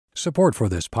Support for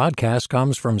this podcast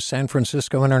comes from San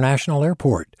Francisco International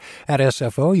Airport. At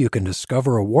SFO, you can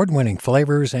discover award-winning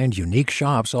flavors and unique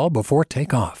shops all before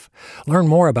takeoff. Learn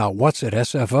more about what's at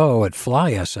SFO at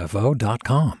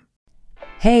flysfo.com.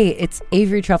 Hey, it's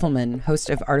Avery Trufelman,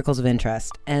 host of Articles of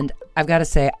Interest, and I've got to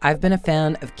say, I've been a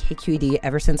fan of KQED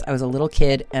ever since I was a little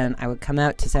kid, and I would come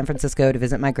out to San Francisco to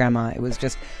visit my grandma. It was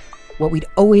just what we'd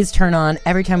always turn on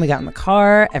every time we got in the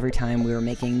car, every time we were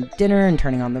making dinner and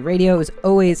turning on the radio. It was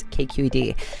always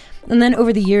KQED. And then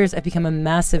over the years, I've become a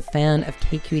massive fan of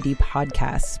KQED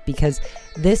podcasts because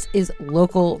this is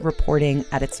local reporting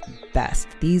at its best.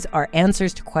 These are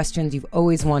answers to questions you've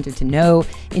always wanted to know,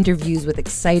 interviews with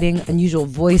exciting, unusual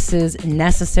voices,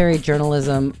 necessary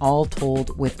journalism, all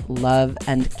told with love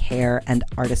and care and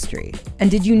artistry. And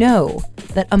did you know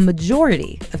that a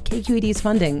majority of KQED's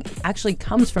funding actually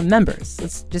comes from members?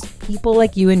 It's just people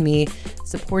like you and me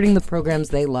supporting the programs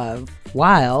they love,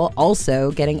 while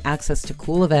also getting access to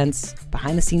cool events,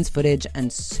 behind-the-scenes footage, and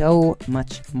so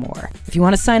much more. If you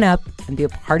want to sign up and be a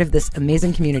part of this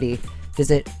amazing community,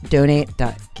 visit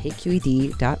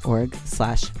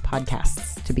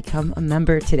donate.kqed.org/podcasts to become a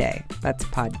member today. That's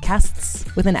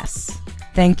podcasts with an S.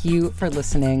 Thank you for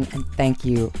listening, and thank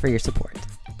you for your support.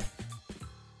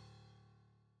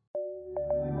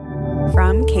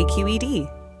 From KQED.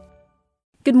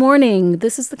 Good morning.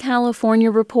 This is the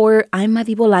California Report. I'm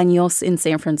Madi Bolaños in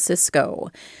San Francisco.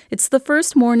 It's the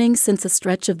first morning since a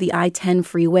stretch of the I-10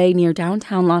 Freeway near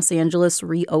downtown Los Angeles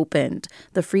reopened.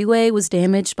 The freeway was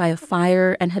damaged by a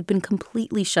fire and had been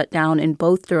completely shut down in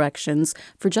both directions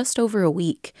for just over a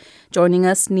week. Joining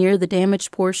us near the damaged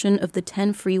portion of the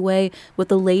 10 freeway with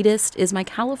the latest is my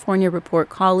California Report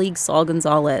colleague, Saul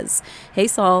Gonzalez. Hey,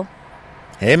 Saul.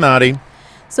 Hey, Madi.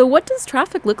 So what does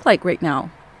traffic look like right now?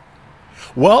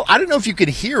 Well, I don't know if you can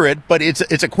hear it, but it's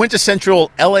a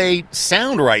quintessential LA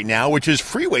sound right now, which is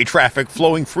freeway traffic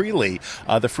flowing freely.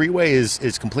 The freeway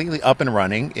is completely up and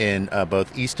running in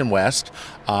both east and west.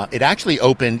 It actually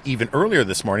opened even earlier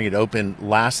this morning. It opened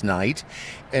last night.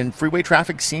 And freeway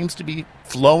traffic seems to be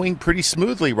flowing pretty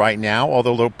smoothly right now,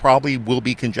 although there probably will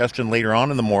be congestion later on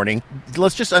in the morning.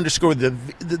 Let's just underscore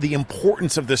the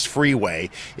importance of this freeway.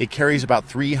 It carries about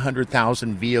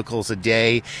 300,000 vehicles a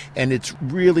day, and it's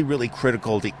really, really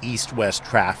critical to east-west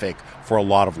traffic for a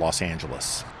lot of Los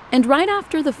Angeles. And right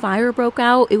after the fire broke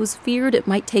out, it was feared it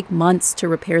might take months to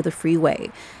repair the freeway.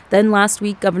 Then last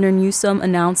week, Governor Newsom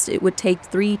announced it would take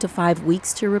 3 to 5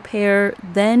 weeks to repair.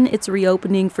 Then its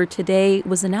reopening for today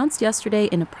was announced yesterday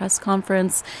in a press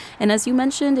conference. And as you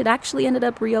mentioned, it actually ended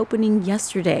up reopening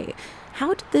yesterday.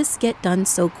 How did this get done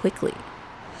so quickly?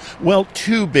 Well,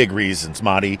 two big reasons,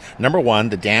 Madi. Number one,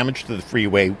 the damage to the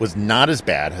freeway was not as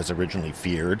bad as originally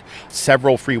feared.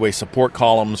 Several freeway support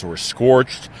columns were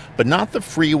scorched, but not the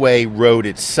freeway road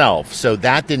itself, so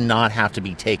that did not have to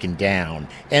be taken down.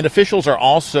 And officials are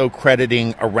also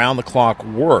crediting around-the-clock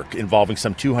work involving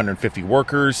some 250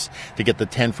 workers to get the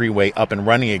 10 freeway up and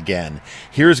running again.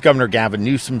 Here's Governor Gavin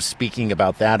Newsom speaking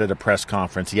about that at a press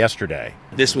conference yesterday.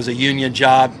 This was a union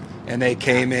job, and they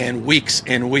came in weeks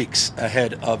and weeks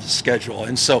ahead of schedule.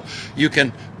 And so you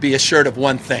can be assured of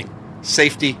one thing: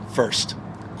 safety first,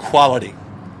 quality,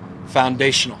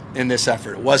 foundational in this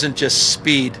effort. It wasn't just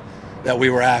speed that we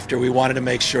were after. We wanted to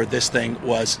make sure this thing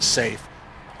was safe.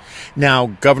 Now,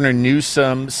 Governor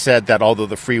Newsom said that although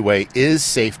the freeway is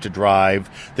safe to drive,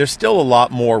 there's still a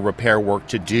lot more repair work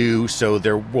to do, so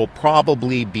there will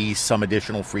probably be some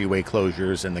additional freeway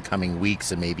closures in the coming weeks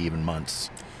and maybe even months.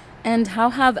 And how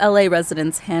have LA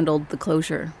residents handled the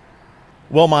closure?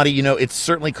 Well, Madi, it's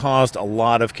certainly caused a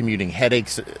lot of commuting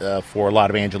headaches for a lot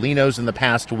of Angelenos in the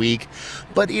past week,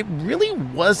 but it really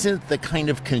wasn't the kind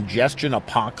of congestion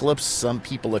apocalypse some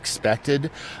people expected.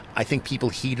 I think people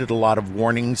heeded a lot of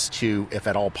warnings to, if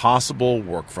at all possible,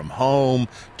 work from home,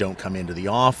 don't come into the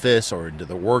office or into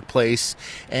the workplace,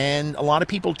 and a lot of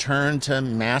people turned to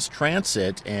mass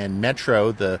transit, and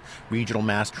Metro, the regional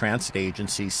mass transit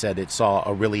agency, said it saw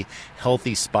a really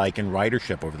healthy spike in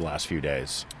ridership over the last few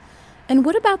days. And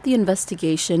what about the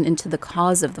investigation into the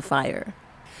cause of the fire?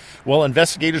 Well,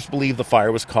 investigators believe the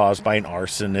fire was caused by an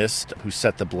arsonist who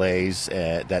set the blaze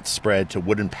that spread to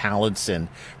wooden pallets and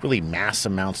really mass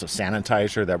amounts of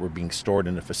sanitizer that were being stored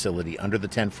in a facility under the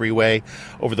 10 freeway.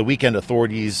 Over the weekend,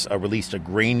 authorities released a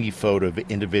grainy photo of an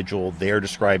individual they're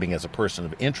describing as a person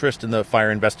of interest in the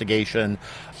fire investigation.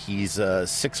 He's a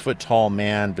 6-foot-tall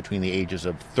man between the ages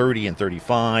of 30 and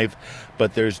 35,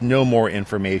 but there's no more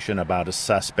information about a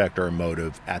suspect or a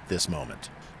motive at this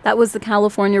moment. That was the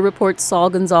California Report's Saul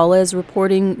Gonzalez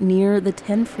reporting near the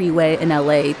 10 freeway in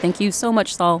LA. Thank you so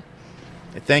much, Saul.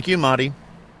 Thank you, Madi.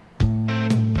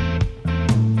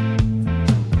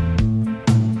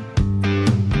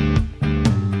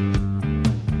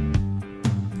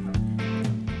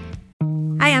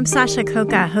 I'm Sasha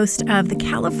Koka, host of the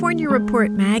California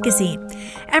Report magazine.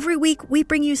 Every week, we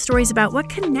bring you stories about what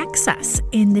connects us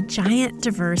in the giant,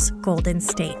 diverse Golden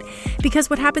State. Because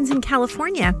what happens in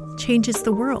California changes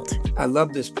the world. I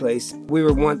love this place. We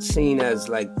were once seen as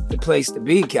like the place to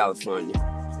be, California.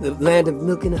 The land of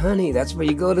milk and honey. That's where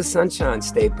you go to Sunshine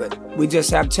State, but we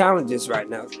just have challenges right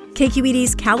now.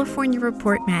 KQED's California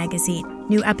Report magazine.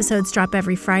 New episodes drop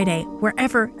every Friday,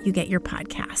 wherever you get your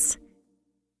podcasts.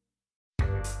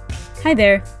 Hi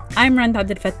there, I'm Rand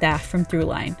Abdel Fattah from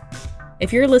Throughline.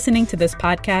 If you're listening to this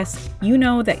podcast, you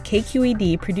know that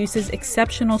KQED produces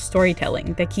exceptional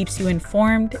storytelling that keeps you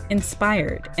informed,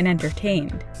 inspired, and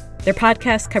entertained. Their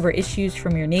podcasts cover issues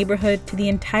from your neighborhood to the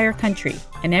entire country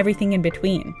and everything in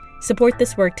between. Support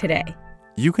this work today.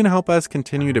 You can help us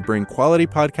continue to bring quality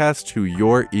podcasts to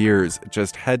your ears.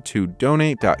 Just head to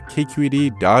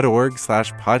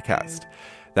donate.kqed.org/podcast.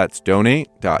 That's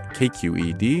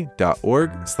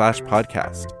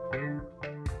donate.kqed.org/podcast.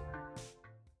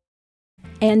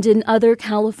 And in other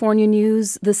California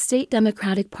news, the state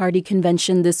Democratic Party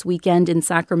convention this weekend in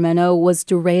Sacramento was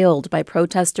derailed by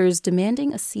protesters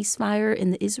demanding a ceasefire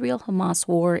in the Israel-Hamas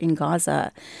War in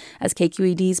Gaza. As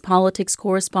KQED's politics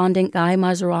correspondent Guy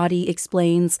Marzorati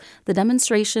explains, the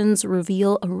demonstrations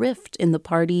reveal a rift in the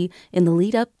party in the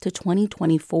lead up to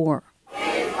 2024.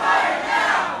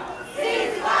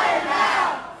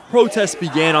 Protests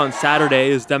began on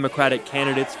Saturday as Democratic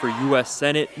candidates for U.S.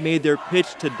 Senate made their pitch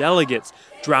to delegates,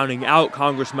 drowning out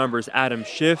Congress members Adam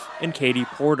Schiff and Katie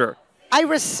Porter. I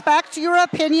respect your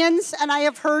opinions, and I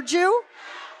have heard you.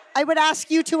 I would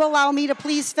ask you to allow me to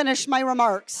please finish my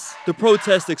remarks. The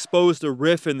protest exposed a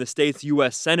rift in the state's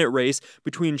U.S. Senate race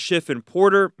between Schiff and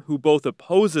Porter, who both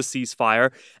oppose a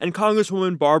ceasefire, and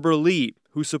Congresswoman Barbara Lee,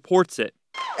 who supports it.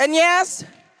 And yes,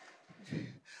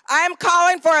 I am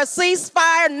calling for a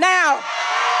ceasefire now.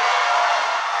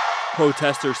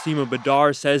 Protester Seema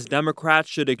Badar says Democrats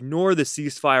should ignore the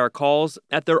ceasefire calls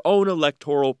at their own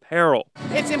electoral peril.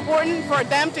 It's important for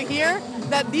them to hear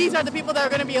that these are the people that are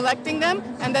going to be electing them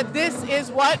and that this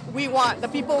is what we want. The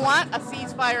people want a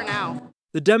ceasefire now.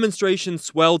 The demonstration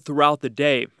swelled throughout the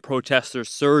day. Protesters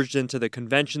surged into the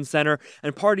convention center,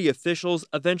 and party officials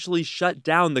eventually shut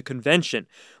down the convention.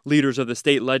 Leaders of the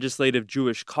state legislative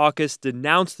Jewish caucus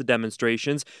denounced the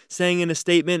demonstrations, saying in a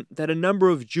statement that a number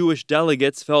of Jewish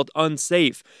delegates felt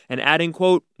unsafe, and adding,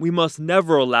 quote, "We must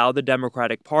never allow the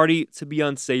Democratic Party to be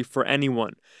unsafe for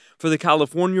anyone." For the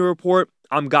California Report,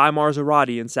 I'm Guy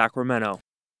Marzorati in Sacramento.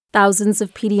 Thousands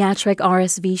of pediatric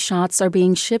RSV shots are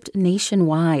being shipped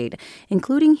nationwide,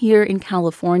 including here in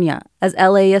California. As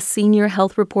LAist senior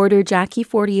health reporter Jackie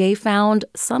Fortier found,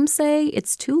 some say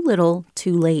it's too little,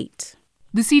 too late.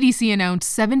 The CDC announced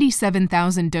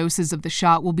 77,000 doses of the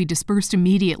shot will be dispersed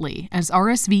immediately as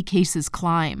RSV cases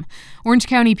climb. Orange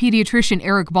County pediatrician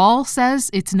Eric Ball says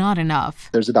it's not enough.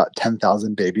 There's about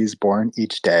 10,000 babies born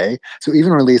each day. So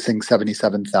even releasing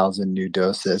 77,000 new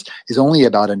doses is only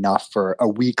about enough for a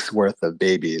week's worth of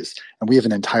babies. And we have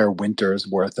an entire winter's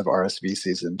worth of RSV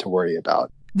season to worry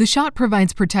about. The shot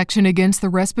provides protection against the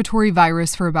respiratory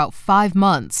virus for about 5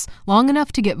 months, long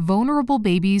enough to get vulnerable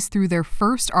babies through their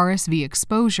first RSV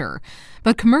exposure.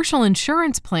 But commercial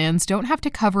insurance plans don't have to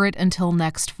cover it until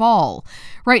next fall.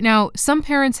 Right now, some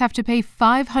parents have to pay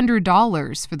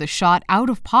 $500 for the shot out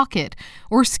of pocket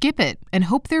or skip it and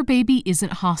hope their baby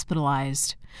isn't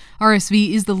hospitalized.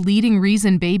 RSV is the leading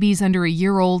reason babies under a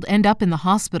year old end up in the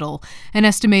hospital. An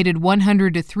estimated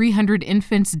 100 to 300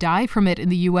 infants die from it in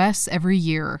the U.S. every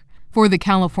year. For the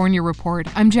California Report,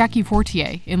 I'm Jackie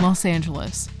Fortier in Los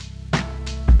Angeles.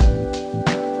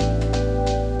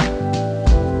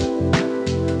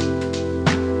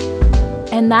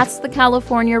 And that's the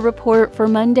California Report for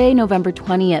Monday, November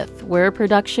 20th. We're a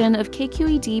production of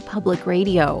KQED Public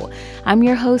Radio. I'm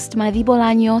your host, Madi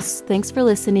Bolaños. Thanks for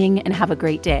listening and have a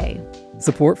great day.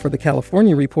 Support for the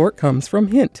California Report comes from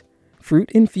Hint,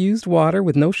 fruit-infused water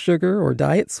with no sugar or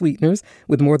diet sweeteners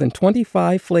with more than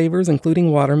 25 flavors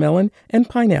including watermelon and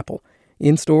pineapple,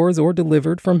 in stores or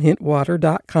delivered from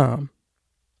hintwater.com.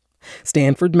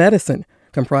 Stanford Medicine,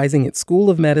 comprising its School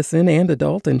of Medicine and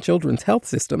adult and children's health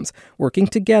systems, working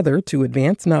together to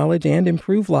advance knowledge and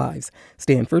improve lives.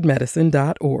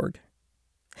 StanfordMedicine.org.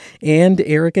 And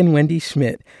Eric and Wendy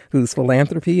Schmidt, whose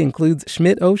philanthropy includes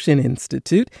Schmidt Ocean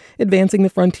Institute, advancing the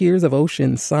frontiers of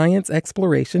ocean science,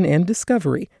 exploration, and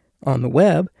discovery, on the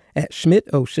web at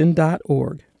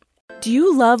schmidtocean.org. Do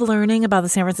you love learning about the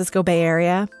San Francisco Bay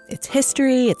Area? Its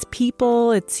history, its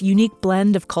people, its unique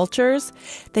blend of cultures?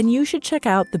 Then you should check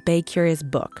out the Bay Curious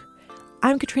book.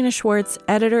 I'm Katrina Schwartz,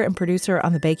 editor and producer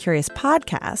on the Bay Curious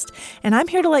podcast, and I'm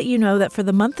here to let you know that for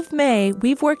the month of May,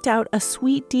 we've worked out a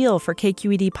sweet deal for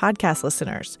KQED podcast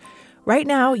listeners. Right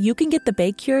now, you can get the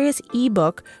Bay Curious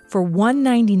ebook for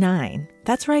 $1.99.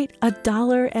 That's right,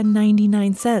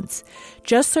 $1.99.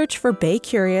 Just search for Bay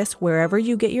Curious wherever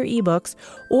you get your ebooks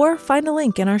or find a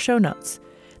link in our show notes.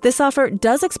 This offer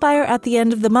does expire at the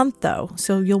end of the month, though,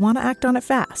 so you'll want to act on it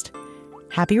fast.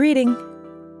 Happy reading!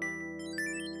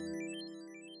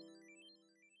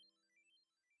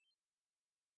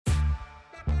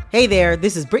 Hey there,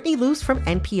 this is Brittany Luce from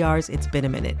NPR's It's Been a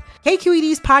Minute.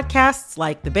 KQED's podcasts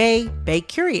like The Bay, Bay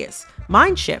Curious,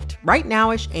 Mind Shift, Right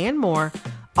Nowish, and more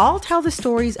all tell the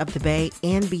stories of the Bay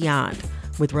and beyond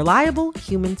with reliable,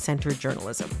 human-centered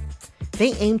journalism.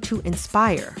 They aim to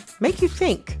inspire, make you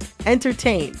think,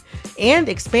 entertain, and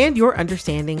expand your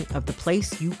understanding of the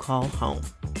place you call home.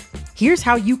 Here's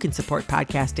how you can support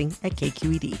podcasting at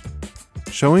KQED.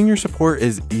 Showing your support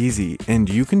is easy, and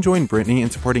you can join Brittany in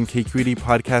supporting KQED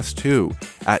Podcast too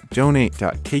at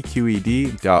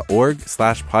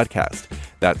donate.kqed.org/podcast.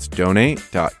 That's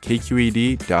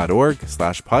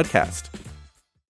donate.kqed.org/podcast.